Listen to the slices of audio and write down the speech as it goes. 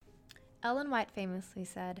Ellen White famously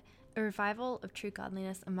said, "A revival of true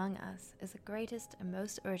godliness among us is the greatest and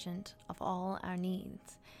most urgent of all our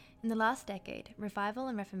needs." In the last decade, revival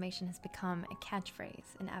and reformation has become a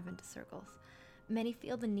catchphrase in Adventist circles. Many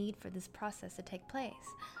feel the need for this process to take place.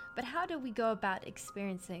 But how do we go about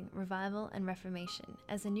experiencing revival and reformation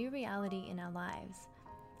as a new reality in our lives?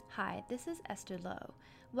 Hi, this is Esther Louw.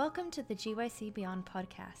 Welcome to the GYC Beyond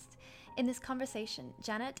podcast. In this conversation,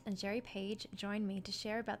 Janet and Jerry Page join me to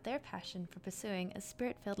share about their passion for pursuing a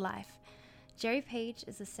spirit-filled life. Jerry Page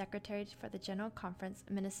is the secretary for the General Conference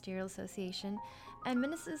Ministerial Association and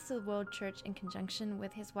ministers to the World Church in conjunction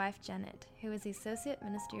with his wife Janet, who is the associate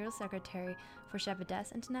ministerial secretary for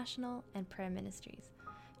Shepherdess International and Prayer Ministries.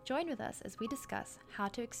 Join with us as we discuss how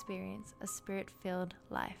to experience a spirit-filled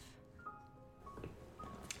life.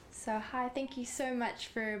 So hi, thank you so much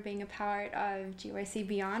for being a part of GYC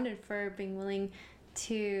Beyond and for being willing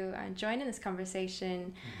to join in this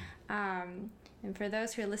conversation. And for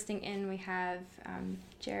those who are listening in, we have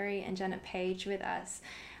Jerry and Janet Page with us.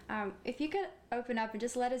 If you could open up and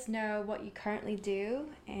just let us know what you currently do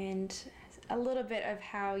and a little bit of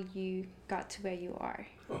how you got to where you are.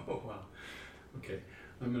 Oh, wow. Okay.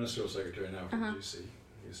 I'm Ministerial Secretary now for GC.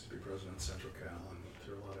 I used to be President of Central Cal and went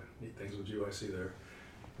through a lot of neat things with GYC there.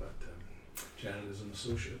 But Janet is an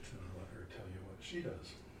associate, and I'll let her tell you what she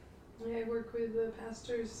does. I work with the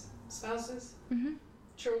pastors' spouses,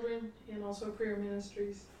 children, and also prayer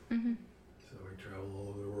ministries. So we travel all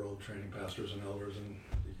over the world training pastors and elders and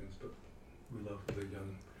deacons, but we love the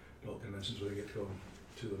young adult conventions where they get to go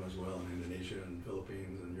to them as well. In Indonesia and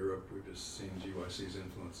Philippines and Europe, we've just seen GYC's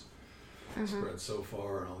influence spread so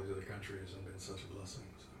far in all these other countries and been such a blessing.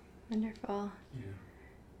 So. Wonderful. Yeah.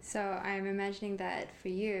 So I'm imagining that for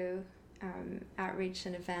you, outreach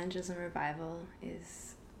and evangelism revival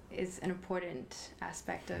is an important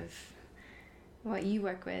aspect of what you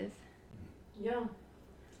work with. Yeah.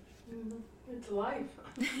 It's life.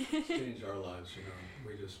 It's changed our lives, you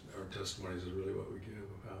know. Our testimonies is really what we give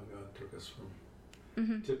of how God took us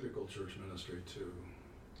from typical church ministry to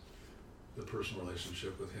the personal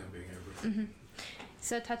relationship with Him being everything.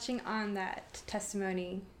 So touching on that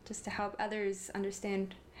testimony, just to help others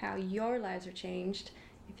understand how your lives were changed,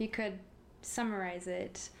 if you could summarize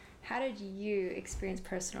it, how did you experience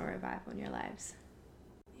personal revival in your lives?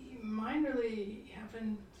 Mine really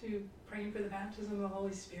happened through praying for the baptism of the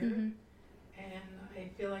Holy Spirit. And I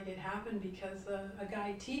feel like it happened because a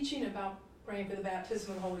guy teaching about praying for the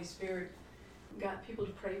baptism of the Holy Spirit got people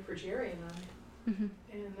to pray for Jerry and I.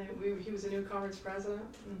 And he was a new conference president.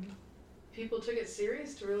 And people took it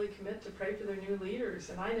serious to really commit to pray for their new leaders.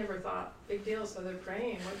 And I never thought, big deal, so they're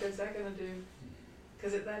praying. What good's that going to do?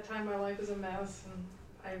 Because at that time my life was a mess and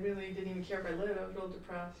I really didn't even care if I lived. I was real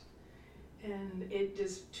depressed. And it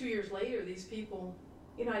just 2 years later, these people,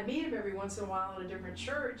 you know, I'd meet them every once in a while at a different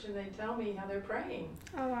church and they'd tell me how they're praying.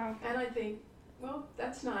 Oh, wow. And I think, well,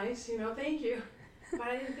 that's nice, you know, thank you. But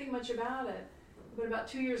I didn't think much about it. But about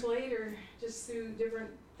 2 years later, just through different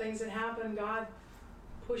things that happened, God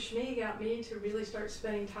pushed me, got me to really start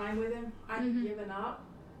spending time with Him. I'd given up.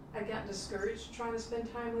 I got discouraged trying to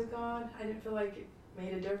spend time with God. I didn't feel like it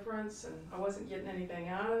made a difference and I wasn't getting anything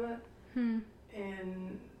out of it.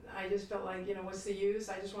 And I just felt like, you know, what's the use?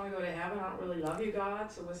 I just want to go to heaven. I don't really love you,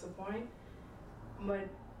 God, so what's the point? But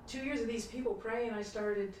 2 years of these people praying, I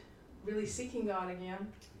started really seeking God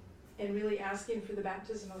again and really asking for the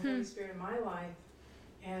baptism of the Holy Spirit in my life.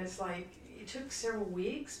 And it's like, it took several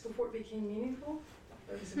weeks before it became meaningful.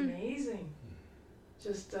 It was amazing.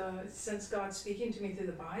 Just sense God speaking to me through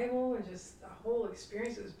the Bible and just the whole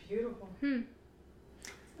experience, it was beautiful.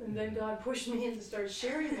 And then God pushed me in to start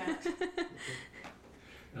sharing that.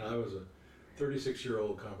 And I was a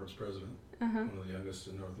 36-year-old conference president, one of the youngest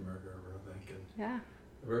in North America ever, I think. And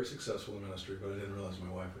very successful in ministry, but I didn't realize my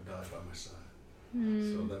wife would die by my side.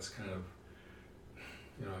 So that's kind of,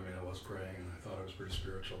 you know, I mean, I was praying and I thought I was pretty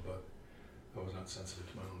spiritual, but I was not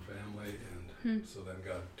sensitive to my own family. And so then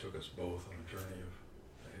God took us both on a journey of,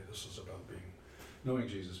 hey, this is about knowing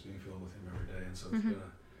Jesus, being filled with Him every day. And so it's been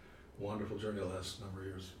a wonderful journey the last number of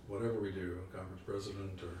years, whatever we do, conference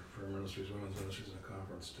president or prayer ministries, women's ministries in a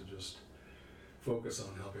conference, to just focus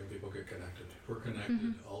on helping people get connected. If we're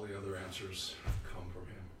connected, all the other answers come from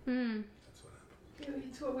Him. That's what happens.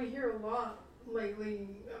 It's what we hear a lot lately,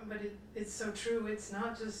 but it's so true. It's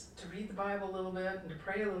not just to read the Bible a little bit and to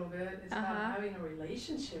pray a little bit. It's about having a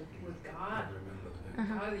relationship with God,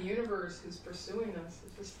 God of the universe who's pursuing us.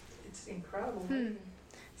 It's incredible.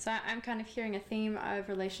 So I'm kind of hearing a theme of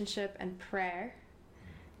relationship and prayer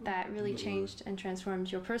that really changed and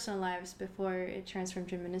transformed your personal lives before it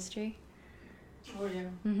transformed your ministry. Oh, yeah.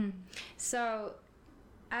 So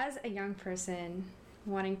as a young person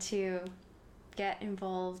wanting to get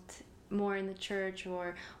involved more in the church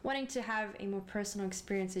or wanting to have a more personal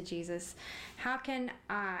experience with Jesus, how can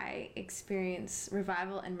I experience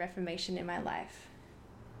revival and reformation in my life?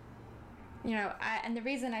 You know, and the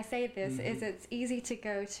reason I say this is it's easy to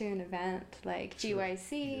go to an event like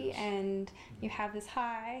GYC and you have this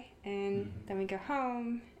high and then we go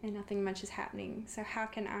home and nothing much is happening. So how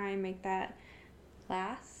can I make that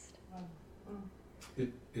last?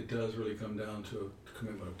 It does really come down to a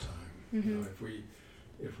commitment of time. You know,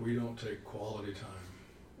 if we don't take quality time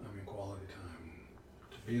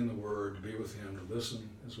to be in the Word, to be with Him, to listen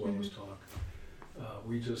as well as talk,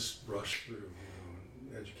 we just rush through.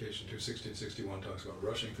 Education 2:16-61 talks about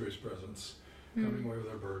rushing through His presence, coming away with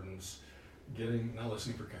our burdens, not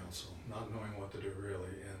listening for counsel, not knowing what to do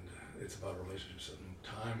really, and it's about relationships and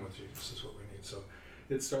time with Jesus is what we need. So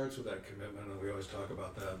it starts with that commitment, and we always talk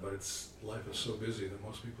about that, but life is so busy that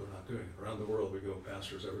most people are not doing it. Around the world we go,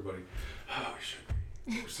 pastors, everybody, we should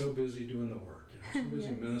be. We're so busy doing the work, so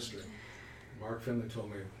busy ministering. Mark Finley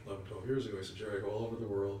told me 11, 12 years ago, he said, Jerry, I go all over the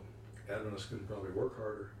world, Adventists can probably work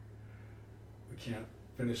harder. We can't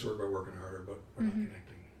finish work by working harder, but we're not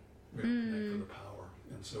connecting. We don't connect for the power.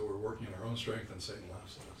 And so we're working in our own strength and Satan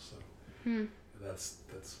laughs at us. So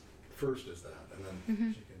that's first is that, and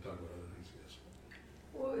then she can talk about other things, I guess.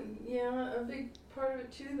 Well, yeah, a big part of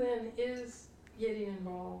it too then is getting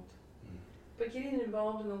involved. But getting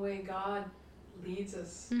involved in the way God leads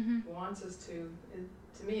us, wants us to.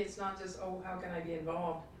 To me, it's not just, how can I be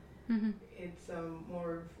involved? It's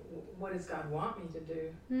more of, what does God want me to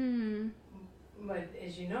do? But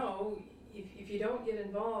as you know, if you don't get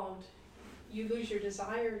involved, you lose your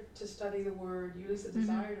desire to study the Word, you lose the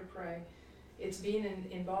desire to pray. It's being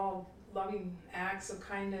involved, loving acts of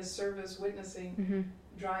kindness, service, witnessing,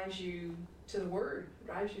 drives you to the Word,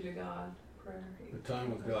 drives you to God, prayer. The time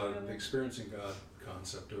with God, the experiencing God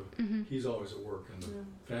concept of He's always at work in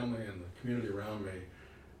the family and the community around me.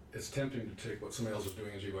 It's tempting to take what somebody else is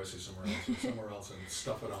doing in GYC somewhere else and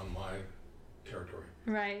stuff it on my territory.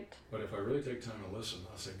 Right. But if I really take time to listen,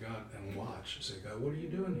 I'll say, God, and watch. I say, God, what are you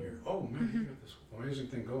doing here? Oh, man, you got this amazing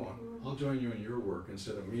thing going. I'll join you in your work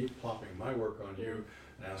instead of me plopping my work on you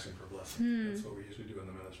and asking for blessing. That's what we usually do in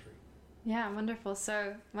the ministry. Yeah, wonderful.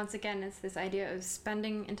 So once again, it's this idea of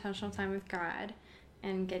spending intentional time with God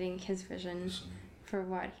and getting His vision for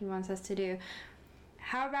what He wants us to do.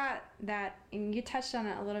 How about that, and you touched on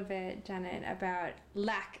it a little bit, Janet, about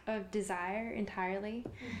lack of desire entirely.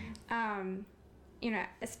 You know,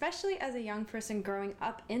 especially as a young person growing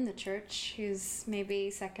up in the church who's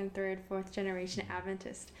maybe 2nd, 3rd, 4th generation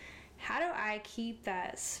Adventist, how do I keep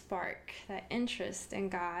that spark, that interest in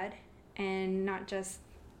God, and not just,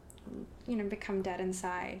 become dead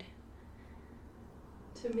inside?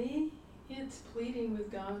 To me, it's pleading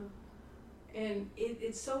with God. And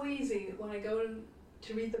it's so easy when I go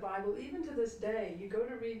to read the Bible, even to this day, you go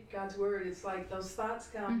to read God's Word, it's like those thoughts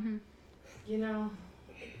come,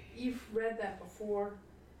 you've read that before,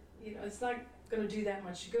 it's not going to do that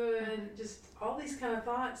much good, just all these kind of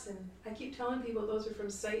thoughts, and I keep telling people those are from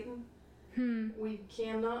Satan. We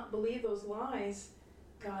cannot believe those lies.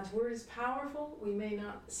 God's Word is powerful. We may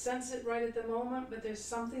not sense it right at the moment, but there's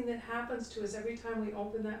something that happens to us every time we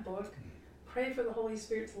open that book. Pray for the Holy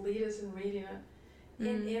Spirit to lead us in reading it.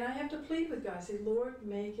 And I have to plead with God, say, Lord,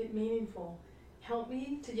 make it meaningful. Help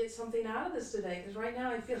me to get something out of this today, because right now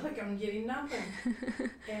I feel like I'm getting nothing.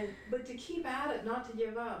 But to keep at it, not to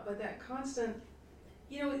give up, but that constant,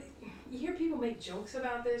 you hear people make jokes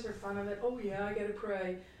about this or fun of it. Oh yeah, I gotta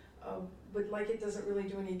pray, but like it doesn't really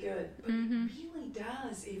do any good. But it really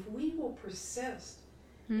does. If we will persist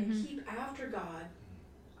and keep after God,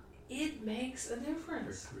 it makes a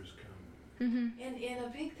difference. Breakthroughs come. And a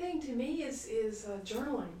big thing to me is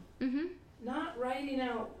journaling. Not writing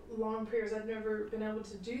out long prayers. I've never been able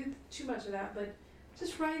to do too much of that, but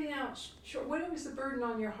just writing out short, whatever is the burden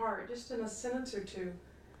on your heart, just in a sentence or two,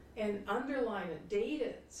 and underline it, date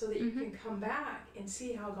it, so that you can come back and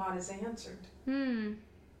see how God has answered. And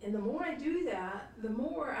the more I do that, the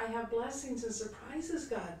more I have blessings and surprises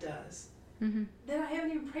God does that I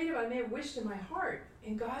haven't even prayed about. I may have wished in my heart,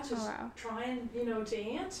 and God's just trying, to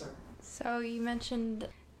answer. So you mentioned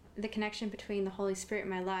the connection between the Holy Spirit in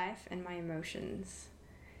my life and my emotions.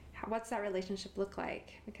 What's that relationship look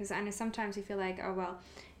like? Because I know sometimes you feel like, oh, well,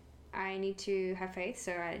 I need to have faith,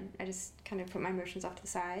 so I just kind of put my emotions off to the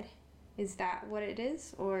side. Is that what it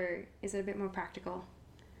is, or is it a bit more practical?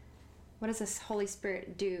 What does this Holy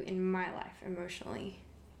Spirit do in my life emotionally?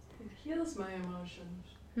 It heals my emotions.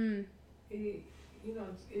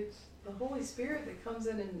 It's the Holy Spirit that comes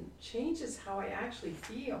in and changes how I actually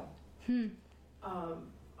feel.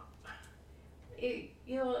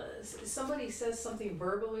 somebody says something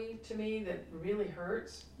verbally to me that really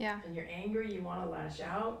hurts. Yeah. And you're angry, you want to lash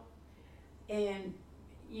out, and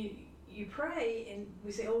you pray, and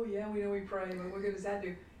we say, oh yeah, we know we pray, but what good does that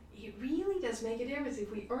do? It really does make a difference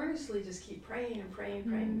if we earnestly just keep praying and praying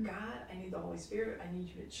and praying. God, I need the Holy Spirit. I need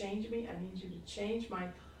you to change me. I need you to change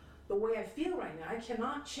the way I feel right now. I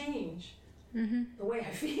cannot change the way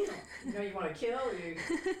I feel. You want to kill, you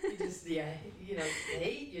just,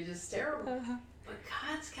 hate, you're just terrible. But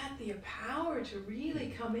God's got the power to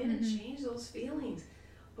really come in and change those feelings.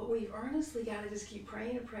 But we've earnestly got to just keep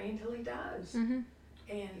praying and praying until He does. And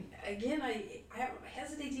again, I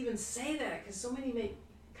hesitate to even say that because so many make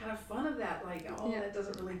kind of fun of that, like, that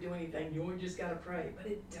doesn't really do anything. You just got to pray. But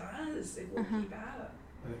it does. It will keep at it.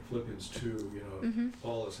 I think Philippians 2,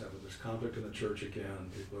 Paul is having this conflict in the church again.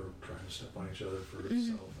 People are trying to step on each other for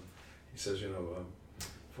itself. And he says,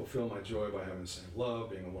 fulfill my joy by having the same love,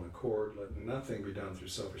 being on one accord. Let nothing be done through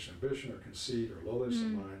selfish ambition or conceit or lowliness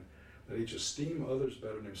of mind. Let each esteem others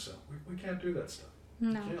better than himself. We can't do that stuff.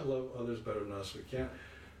 No. We can't love others better than us. We can't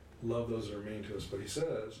love those that are mean to us. But he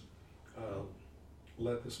says,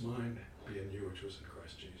 let this mind be in you, which was in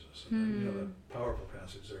Christ Jesus. And then, that powerful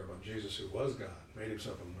passage there about Jesus, who was God, made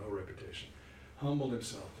himself of no reputation, humbled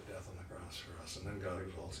himself to death on the cross for us, and then God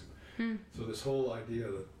exalts him. So this whole idea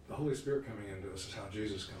that the Holy Spirit coming into us is how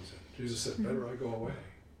Jesus comes in. Jesus said, better I go away,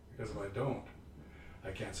 because if I don't, I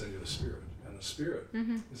can't send you the Spirit. And the Spirit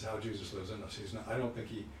is how Jesus lives in us. I don't think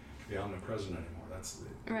he can be omnipresent anymore.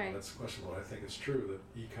 That's questionable. I think it's true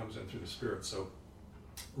that he comes in through the Spirit. So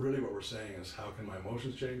really what we're saying is, how can my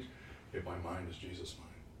emotions change if my mind is Jesus'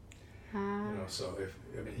 mind? So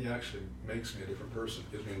he actually makes me a different person,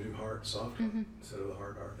 gives me a new heart, soft heart, instead of the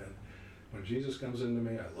hard heart. And when Jesus comes into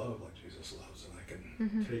me, I love like Jesus loves, and I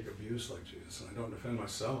can take abuse like Jesus, and I don't defend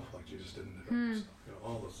myself like Jesus didn't defend himself.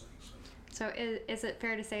 All those things. So is it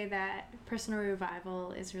fair to say that personal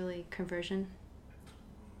revival is really conversion?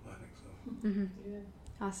 I think so. Yeah.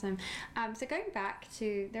 Awesome. So going back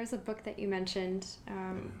to, there's a book that you mentioned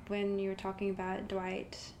when you were talking about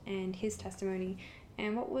Dwight and his testimony.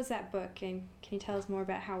 And what was that book? And can you tell us more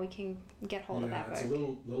about how we can get hold of that book? It's a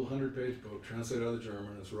little 100-page book, translated out of the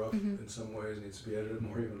German. It's rough in some ways, needs to be edited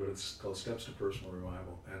more even, but it's called Steps to Personal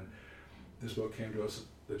Revival. And this book came to us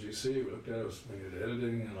at the GC. We looked at it, we needed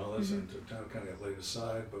editing and all this, and it took time to kind of get laid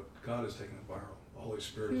aside, but God has taken it viral. The Holy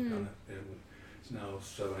Spirit has done it, and it's now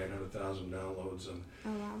 700,000-800,000 downloads, and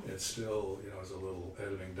it's still, it's a little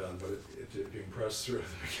editing done, but if you can press through at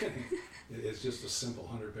the beginning, it's just a simple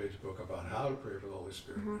 100-page book about how to pray for the Holy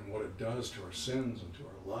Spirit and what it does to our sins and to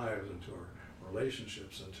our lives and to our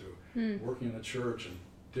relationships and to working in the church and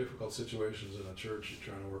difficult situations in the church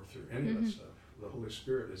you're trying to work through, any of that stuff. The Holy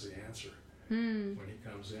Spirit is the answer. When he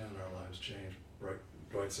comes in, our lives change. Right?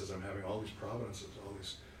 Dwight says, I'm having all these providences, all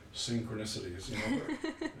these synchronicities.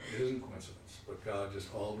 It isn't coincidence, but God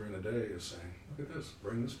just all during the day is saying, look at this,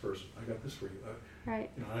 bring this person, I got this for you.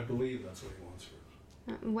 I believe that's what he wants for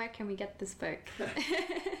us. Where can we get this book?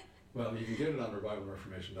 Well, you can get it on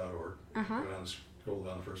revivalreformation.org. Scroll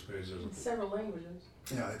down the first page. There's several languages.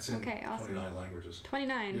 Yeah, it's in 29 languages.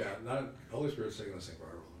 29? Yeah, Holy Spirit's taking this thing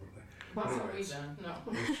viral. Well, anyways, no.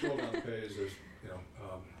 You scroll down the page, there's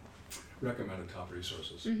recommended top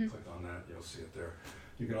resources. Click on that, you'll see it there.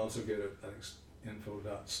 You can also get it, I think,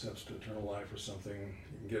 info.steps to eternal life or something.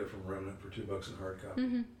 You can get it from Remnant for $2 in hard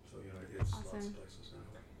copy. So it's lots of places now.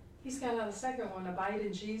 He's got a second one, Abide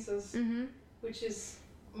in Jesus, which is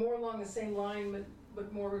more along the same line,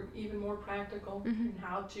 but even more practical in the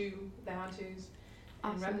how-tos.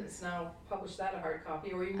 And Remnant's now published that a hard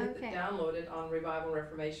copy, or you can download it on Revival and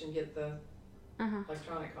Reformation, get the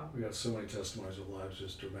electronic copy. We got so many testimonies of lives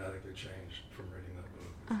just dramatically changed from reading that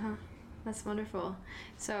book. That's wonderful.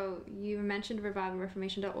 So you mentioned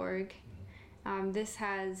revivalreformation.org. This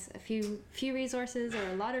has a few resources, or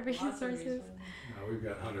a lot of resources. We've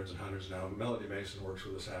got hundreds and hundreds now. Melody Mason works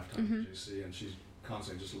with us half-time at GC, and she's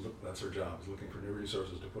constantly that's her job, is looking for new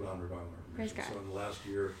resources to put on Revival and Reformation. So in the last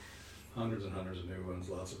year, hundreds and hundreds of new ones,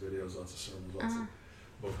 lots of videos, lots of sermons, lots of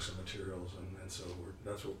books and materials, and so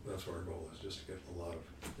that's what our goal is, just to get a lot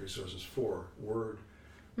of resources for word,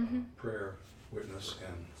 prayer, witness,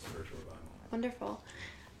 and spiritual revival. Wonderful.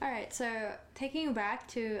 All right, so taking you back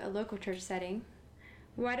to a local church setting,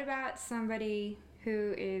 what about somebody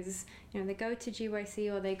who is, they go to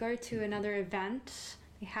GYC or they go to another event,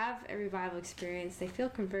 they have a revival experience, they feel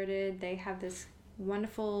converted, they have this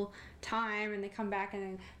wonderful time, and they come back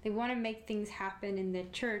and they want to make things happen in the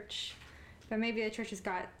church, but maybe the church has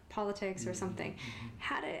got politics or something.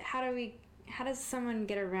 How does someone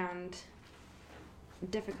get around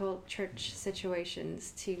difficult church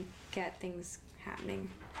situations to get things happening?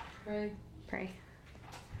 Pray.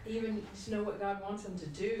 Even to know what God wants them to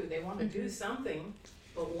do. They want to do something,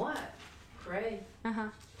 but what? Pray.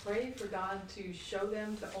 Pray for God to show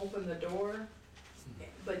them, to open the door,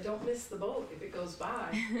 but don't miss the boat if it goes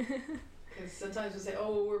by. Because sometimes we say,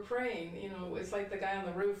 oh, well, we're praying. You know, it's like the guy on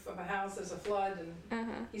the roof of a house, there's a flood,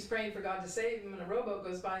 and he's praying for God to save him, and a rowboat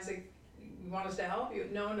goes by and says, you want us to help you?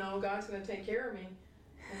 No, God's going to take care of me.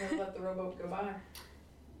 And then let the rowboat go by.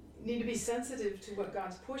 You need to be sensitive to what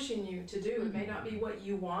God's pushing you to do. It may not be what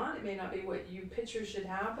you want. It may not be what you picture should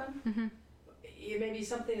happen. It may be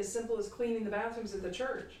something as simple as cleaning the bathrooms at the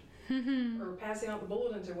church or passing out the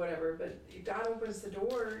bulletins or whatever. But if God opens the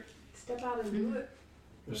door, step out and do it.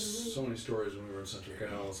 There's so many stories when we were in Central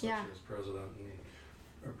Cal, especially as president and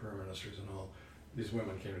our prayer ministries and all. These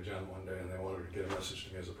women came to Janet one day and they wanted to get a message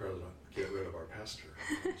to me as a president. Get rid of our pastor.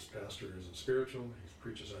 This pastor isn't spiritual. He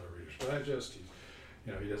preaches out of Reader's Digest.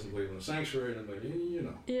 He doesn't believe in the sanctuary. And I'm like,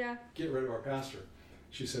 get rid of our pastor.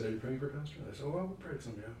 She said, are you praying for pastor? And I said, well, we'll pray for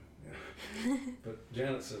somebody. Yeah. But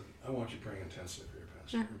Janet said, I want you praying intensely for your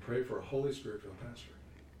pastor. And pray for a Holy Spirit-filled pastor.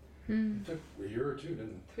 It took a year or two, didn't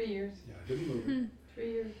it? 3 years. Yeah, I didn't move.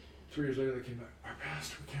 3 years. 3 years later, they came back. Our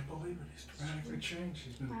pastor, we can't believe it. He's dramatically changed.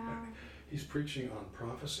 He's preaching on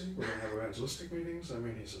prophecy. We're going to have evangelistic meetings. I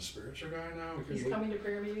mean, he's a spiritual guy now. He's coming to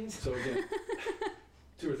prayer meetings. So again,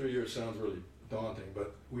 2 or 3 years sounds really daunting,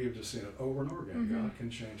 but we have just seen it over and over again. God can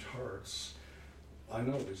change hearts. I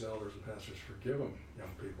know these elders and pastors forgive them,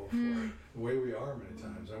 young people, for the way we are many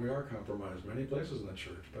times. And we are compromised many places in the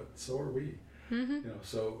church, but so are we.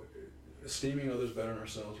 So esteeming others better than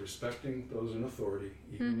ourselves, respecting those in authority,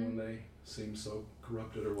 even when they seem so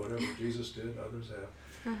corrupted or whatever. Jesus did, others have.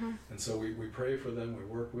 And so we pray for them, we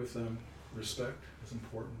work with them. Respect is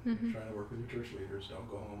important. You're trying to work with your church leaders. Don't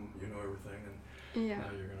go home, you know everything, and now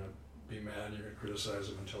you're going to be mad, you're going to criticize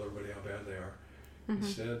them and tell everybody how bad they are.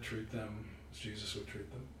 Instead, treat them as Jesus would treat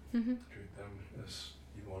them. Treat them as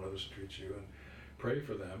you want others to treat you, and pray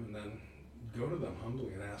for them, and then go to them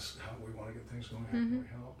humbly and ask how we want to get things going, how can we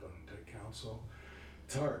help, and take counsel.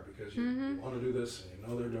 It's hard because you want to do this and you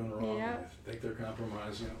know they're doing wrong and you think they're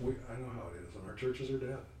compromising. I know how it is, and our churches are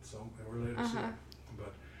dead, so we're later to see it.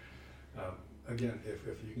 But again, if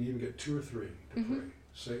you can even get 2 or 3 to pray,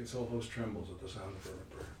 Satan's whole host trembles at the sound of fervent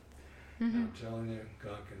prayer. And I'm telling you,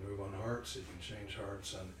 God can move on hearts, He can change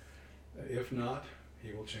hearts, and if not,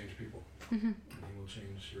 He will change people, and He will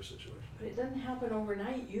change your situation. But it doesn't happen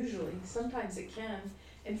overnight usually. Sometimes it can.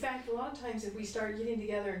 In fact, a lot of times if we start getting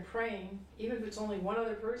together and praying, even if it's only one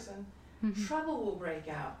other person, trouble will break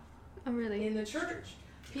out. Oh, really? In the church.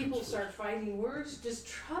 People start fighting words, just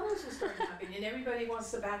troubles will start happening, and everybody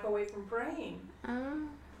wants to back away from praying.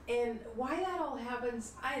 And why that all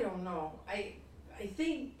happens, I don't know. I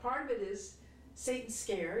think part of it is Satan's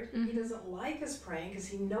scared. He doesn't like us praying because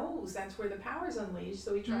he knows that's where the power's unleashed,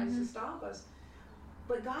 so he tries to stop us.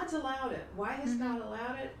 But God's allowed it. Why has God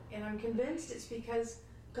allowed it? And I'm convinced it's because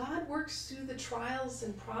God works through the trials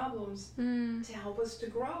and problems to help us to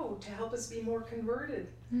grow, to help us be more converted.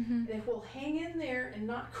 And if we'll hang in there and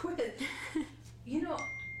not quit,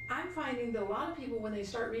 I'm finding that a lot of people, when they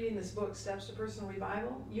start reading this book, Steps to Personal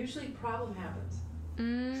Revival, usually a problem happens.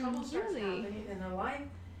 Trouble starts happening in their life,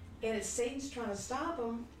 and it's Satan's trying to stop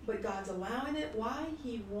them, but God's allowing it. Why?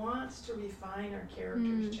 He wants to refine our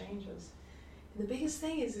characters, change us. And the biggest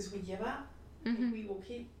thing is we give up, and we will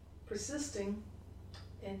keep persisting,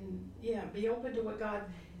 and be open to what God.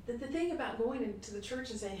 The thing about going into the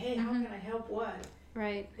church and saying, hey, how can I help what?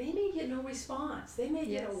 Right. They may get no response. They may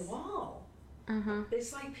get a wall.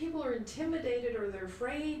 It's like people are intimidated or they're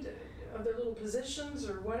afraid of their little positions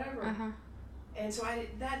or whatever. And so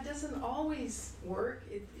that doesn't always work.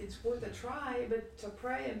 It's worth a try, but to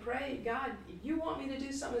pray and pray, God, if you want me to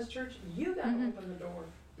do something as church, you got to open the door.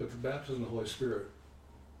 But the baptism of the Holy Spirit,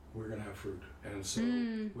 we're going to have fruit. And so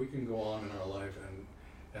we can go on in our life, and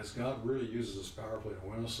as God really uses us powerfully to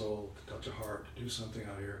win a soul, to touch a heart, to do something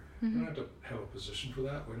out here, we don't have to have a position for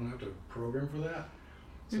that. We don't have to program for that.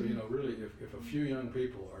 So, really, if a few young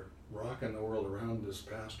people are rocking the world around this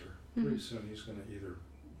pastor, pretty soon he's going to either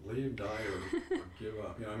leave, die, or give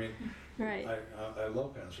up. Right. I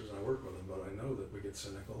love pastors and I work with them, but I know that we get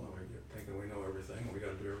cynical and we get thinking we know everything and we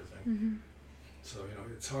got to do everything. So,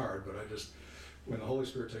 it's hard, but when the Holy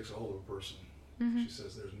Spirit takes a hold of a person, she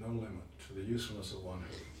says there's no limit to the usefulness of one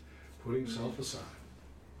who, putting self aside,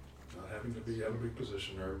 not having to have a big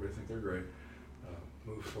position or everybody think they're great,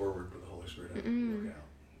 move forward with the Holy Spirit and work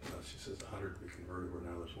out. She says 100 to be converted, where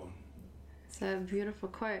now there's 1. It's a beautiful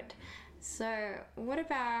quote. So what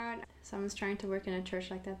about someone's trying to work in a church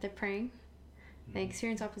like that? They're praying, They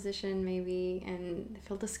experience opposition maybe and they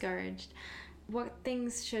feel discouraged. What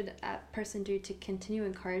things should a person do to continue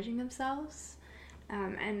encouraging themselves?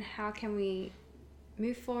 And how can we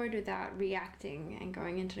move forward without reacting and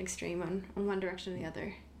going into an extreme on one direction or the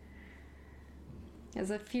other?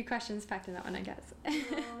 There's a few questions packed in that one, I guess.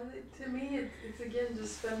 To me, it's again,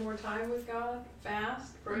 just spend more time with God,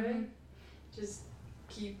 fast, pray, just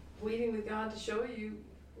keep pleading with God to show you,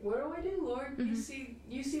 what do I do, Lord?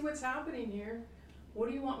 You see what's happening here. What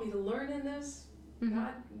do you want me to learn in this?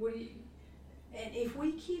 God, what do you... And if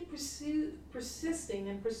we keep persisting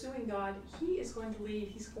and pursuing God, He is going to lead.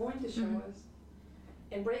 He's going to show us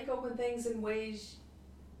and break open things in ways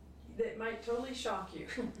that might totally shock you.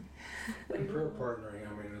 And prayer partnering,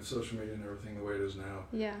 I mean, in social media and everything the way it is now,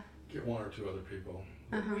 get one or two other people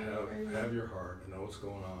that have your heart and know what's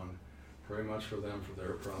going on. Pray much for them, for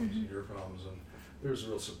their problems and your problems, and there's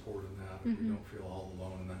real support in that. If you don't feel all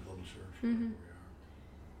alone in that little church, wherever we are.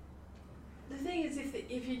 The thing is,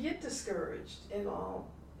 if you get discouraged at all,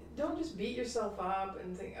 don't just beat yourself up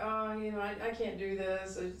and think, oh, you know, I can't do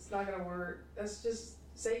this, it's not going to work. That's just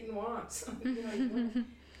Satan wants.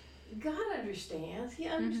 God understands. He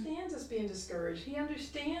understands us being discouraged. He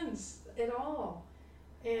understands it all.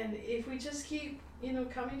 And if we just keep,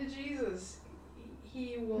 coming to Jesus,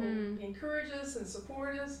 He will encourage us and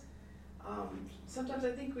support us. Sometimes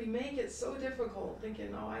I think we make it so difficult,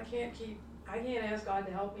 thinking, oh, I can't ask God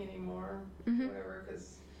to help me anymore, whatever,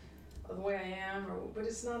 because of the way I am. But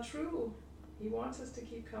it's not true. He wants us to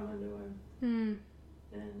keep coming to Him.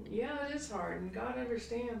 And yeah, it is hard, and God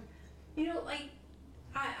understands.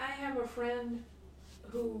 I have a friend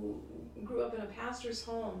who grew up in a pastor's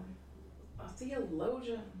home, a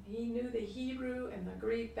theologian. He knew the Hebrew and the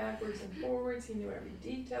Greek backwards and forwards. He knew every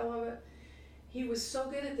detail of it. He was so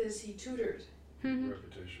good at this, he tutored.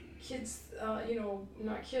 Reputation. Kids,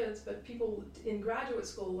 not kids, but people in graduate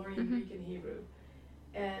school learning Greek and Hebrew.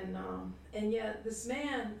 And yet this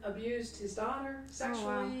man abused his daughter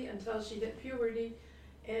sexually until she hit puberty,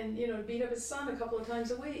 and beat up his son a couple of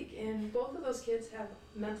times a week. And both of those kids have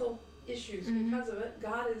mental issues because of it.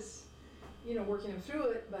 God is, working them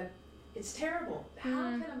through it, but it's terrible. How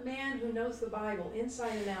can a man who knows the Bible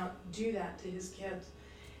inside and out do that to his kids?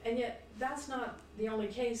 And yet that's not the only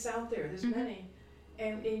case out there. There's many.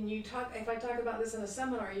 And if I talk about this in a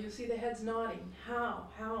seminar, you'll see the heads nodding.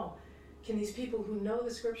 How can these people who know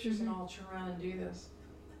the scriptures and all turn around and do this?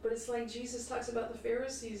 But it's like Jesus talks about the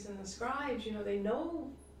Pharisees and the scribes. They know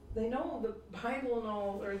the Bible and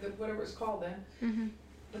all, or whatever it's called then,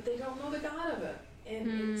 but they don't know the God of it.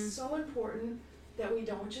 And it's so important that we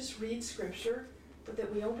don't just read scripture, but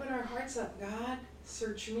that we open our hearts up. God,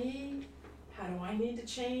 search me. How do I need to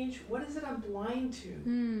change? What is it I'm blind to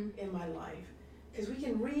in my life? Because we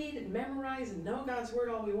can read and memorize and know God's word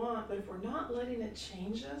all we want, but if we're not letting it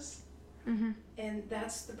change us, and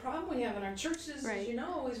that's the problem we have in our churches, as you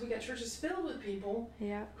know, is we got churches filled with people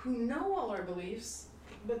who know all our beliefs,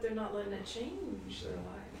 but they're not letting it change their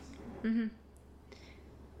lives.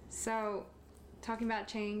 So, talking about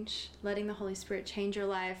change, letting the Holy Spirit change your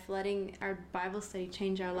life, letting our Bible study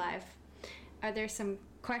change our life, are there some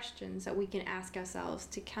questions that we can ask ourselves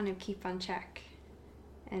to kind of keep on check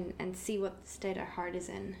and see what state our heart is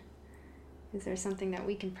in? Is there something that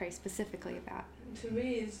we can pray specifically about? To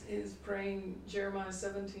me, is praying Jeremiah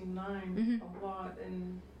 17:9 a lot,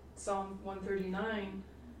 and Psalm 139,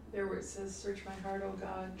 there where it says, "Search my heart, O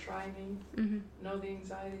God, try me, know the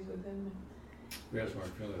anxieties within me." We asked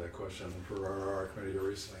Mark Finley that question for our committee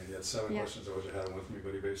recently. He had 7 questions. I wish I had him with me,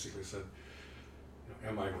 but he basically said,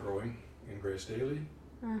 am I growing in grace daily?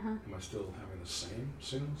 Am I still having the same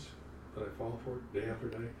sins that I fall for day after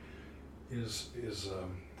day?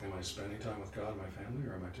 Am I spending time with God and my family,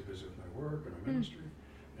 or am I too busy with my work and my ministry?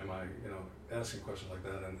 Am I, asking questions like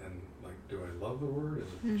that, and like, do I love the Word? Is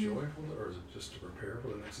it joyful, or is it just to prepare for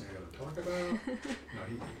the next thing I got to talk about?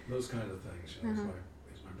 Those kind of things.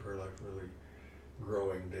 Is my prayer life really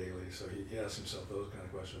growing daily? So he asks himself those kind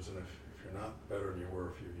of questions, and if you're not better than you were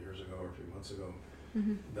a few years ago or a few months ago,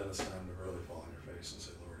 then it's time to really fall on your face and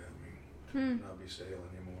say, Lord, help me not be stale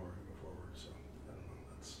anymore and go forward. So I don't know.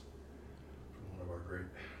 That's from one of our great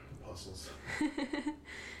apostles.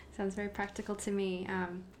 Sounds very practical to me.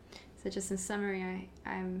 So just in summary,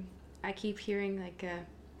 I keep hearing like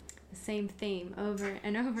the same theme over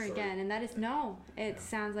and over again, and that is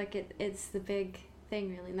sounds like it's the big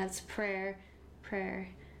thing really, and that's prayer,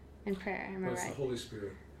 and prayer. Am I right? It's the Holy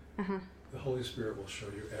Spirit. The Holy Spirit will show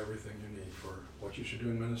you everything you need for what you should do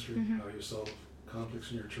in ministry, how you solve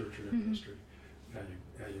conflicts in your church or your ministry, how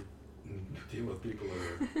you deal with people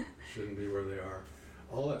who shouldn't be where they are.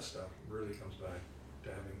 All that stuff really comes back to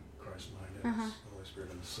having Christ's mind in us, the Holy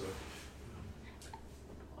Spirit in us. So,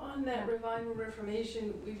 on that Revival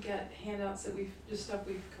Reformation, we've got handouts that we've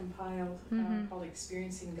compiled called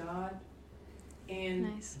Experiencing God.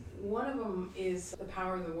 And one of them is the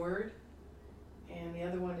power of the Word, and the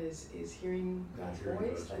other one is hearing God's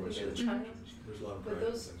voice. I think there's a lot of but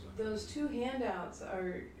those two handouts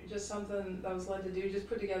are just something that I was led to do, just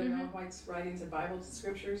put together Ellen White's writings and Bible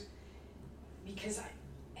scriptures, because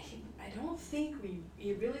I don't think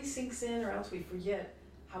it really sinks in, or else we forget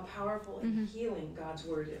how powerful and healing God's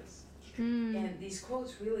Word is. And these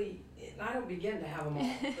quotes really, and I don't begin to have them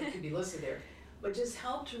all that could be listed there, but just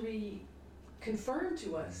help to confirm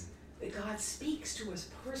to us that God speaks to us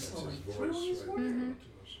personally through His Word.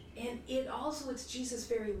 And it's Jesus'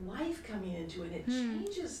 very life coming into it. It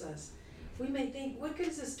changes us. We may think, what good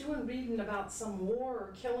is this doing reading about some war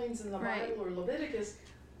or killings in the Bible or Leviticus?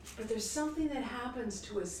 But there's something that happens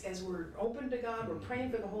to us as we're open to God, we're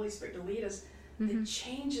praying for the Holy Spirit to lead us, that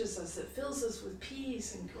changes us, that fills us with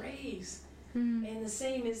peace and grace. And the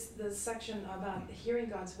same is the section about hearing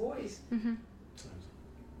God's voice.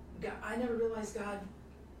 God, I never realized God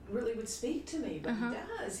really would speak to me, but He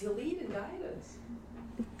does. He'll lead and guide us.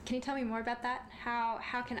 Can you tell me more about that?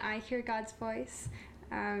 How can I hear God's voice?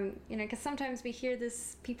 Because sometimes we hear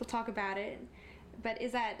this, people talk about it, but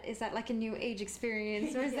is that like a New Age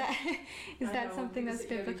experience, or is that something that's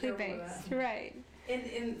biblically based? Right.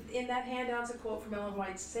 In that handout's a quote from Ellen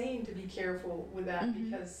White saying to be careful with that,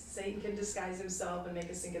 because Satan can disguise himself and make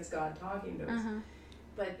us think it's God talking to us.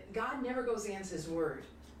 But God never goes against His Word.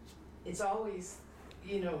 It's always,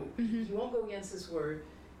 He won't go against His Word.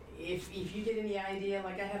 If you get any idea,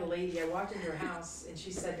 like I had a lady, I walked into her house and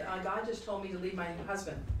she said, God just told me to leave my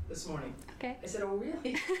husband this morning. Okay. I said, oh,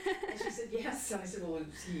 really? And she said, yes. And I said, well,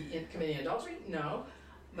 is he committing adultery? No.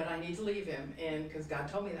 But I need to leave him, and because God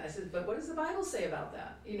told me that. I said, but what does the Bible say about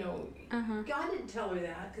that? God didn't tell her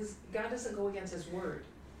that, because God doesn't go against His Word.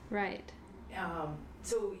 Right. But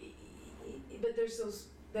there's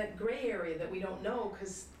that gray area that we don't know,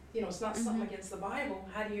 because it's not something against the Bible.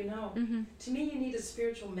 How do you know? To me, you need a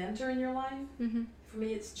spiritual mentor in your life. For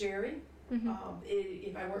me, it's Jerry.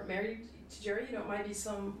 If I weren't married to Jerry, it might be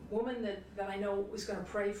some woman that I know is going to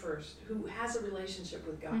pray first, who has a relationship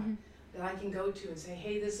with God. That I can go to and say,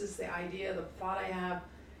 hey, this is the idea, the thought I have.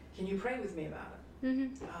 Can you pray with me about it?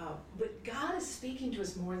 But God is speaking to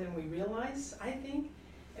us more than we realize, I think.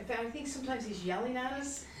 In fact, I think sometimes He's yelling at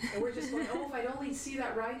us, and we're just going, oh, if I'd only see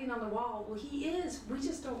that writing on the wall. Well, He is. We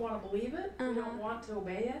just don't want to believe it. We don't want to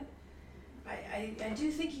obey it. I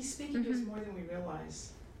do think He's speaking to us more than we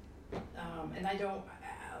realize. And I don't,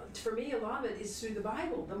 for me, a lot of it is through the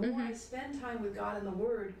Bible. The more I spend time with God in the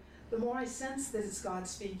Word, the more I sense that it's God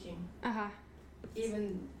speaking.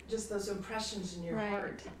 Even just those impressions in your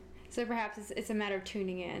heart. So perhaps it's a matter of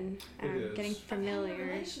tuning in, getting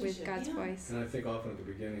familiar with God's voice. And I think often at the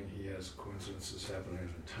beginning He has coincidences happening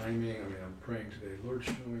in timing. I mean, I'm praying today, Lord,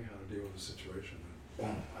 show me how to deal with the situation. And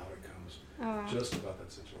boom, out it comes. Just about that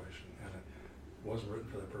situation. And it wasn't written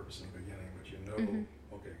for that purpose in the beginning,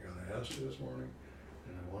 but okay, God, I asked you this morning,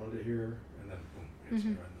 and I wanted to hear, and then boom, hits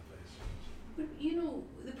me right in the face.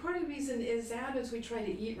 But the part of the reason is Adventist we try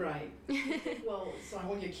to eat right. Well, so I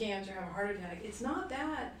won't get cancer or have a heart attack. It's not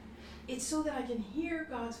that. It's so that I can hear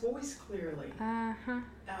God's voice clearly.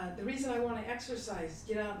 The reason I want to exercise,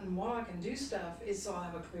 get out and walk and do stuff, is so I'll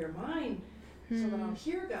have a clear mind, so that I'll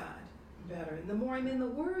hear God better. And the more I'm in the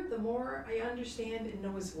Word, the more I understand and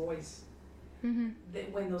know His voice.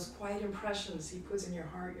 That when those quiet impressions He puts in your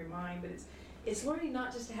heart, your mind, but it's learning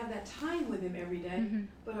not just to have that time with Him every day,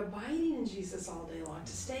 but abiding in Jesus all day long,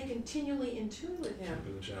 to stay continually in tune with Him.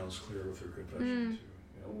 Keeping the channels clear with your confession too.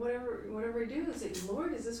 Whatever I do, is say,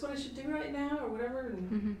 Lord, is this what I should do right now, or whatever?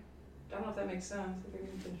 And I don't know if that makes sense. I think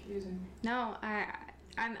it's confusing. No,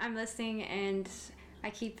 I'm listening, and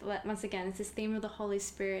I keep, once again, it's this theme of the Holy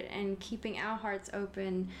Spirit and keeping our hearts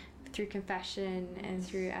open through confession and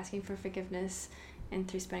through asking for forgiveness and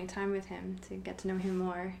through spending time with Him to get to know Him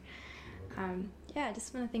more. I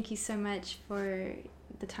just want to thank you so much for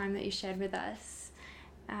the time that you shared with us.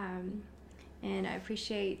 And I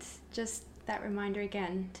appreciate just that reminder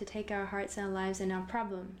again to take our hearts and our lives and our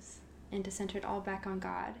problems and to center it all back on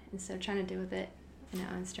God instead of trying to deal with it in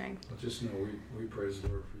our own strength. Well, just know we praise the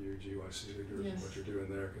Lord for you, GYC leaders, and what you're doing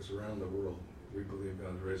there, because around the world we believe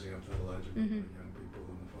God's raising up that Elijah young people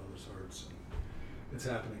in the Father's hearts, and it's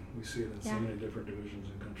happening. We see it in so many different divisions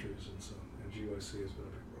and countries, and GYC has been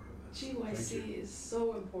a big part of that. GYC is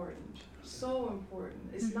so important, so important.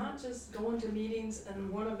 It's not just going to meetings and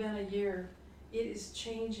one event a year. It is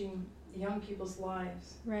changing young people's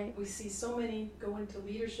lives. Right. We see so many go into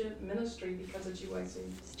leadership ministry because of GYC.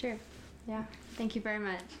 It's true. Yeah. Thank you very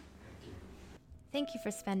much. Thank you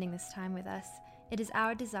for spending this time with us. It is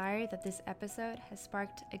our desire that this episode has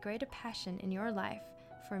sparked a greater passion in your life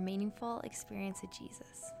for a meaningful experience with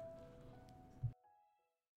Jesus.